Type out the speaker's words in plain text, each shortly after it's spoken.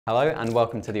Hello and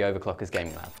welcome to the Overclockers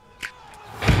Gaming Lab.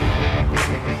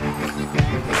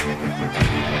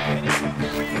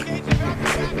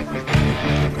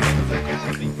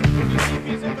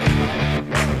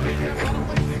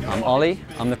 I'm Ollie,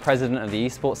 I'm the president of the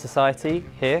Esports Society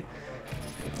here.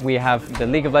 We have the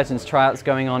League of Legends tryouts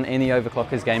going on in the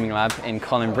Overclockers Gaming Lab in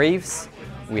Colin Reeves.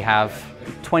 We have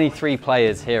 23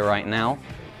 players here right now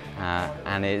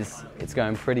and it's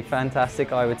going pretty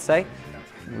fantastic, I would say.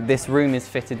 This room is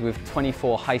fitted with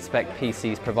 24 high-spec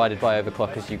PCs provided by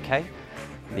Overclockers UK.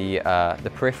 The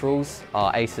peripherals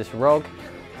are Asus ROG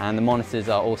and the monitors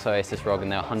are also Asus ROG and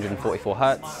they're 144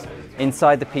 Hz.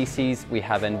 Inside the PCs we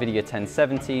have NVIDIA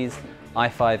 1070s,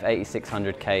 i5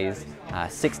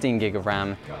 8600Ks, 16 gig of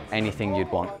RAM, anything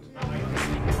you'd want.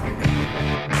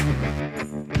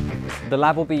 The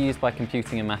lab will be used by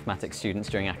computing and mathematics students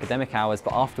during academic hours,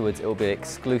 but afterwards it will be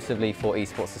exclusively for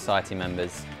Esports Society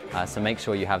members. So make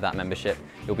sure you have that membership.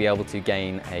 You'll be able to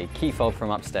gain a key fob from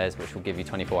upstairs which will give you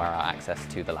 24-hour access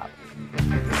to the lab.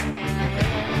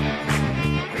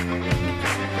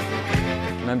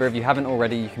 Remember, if you haven't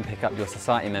already, you can pick up your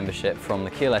society membership from the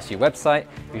Keele SU website.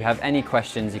 If you have any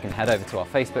questions, you can head over to our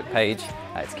Facebook page.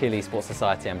 It's Keele Esports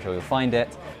Society, I'm sure you'll find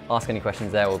it. Ask any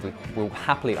questions there, we'll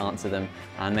happily answer them,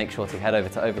 and make sure to head over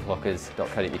to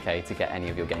overclockers.co.uk to get any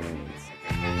of your gaming needs.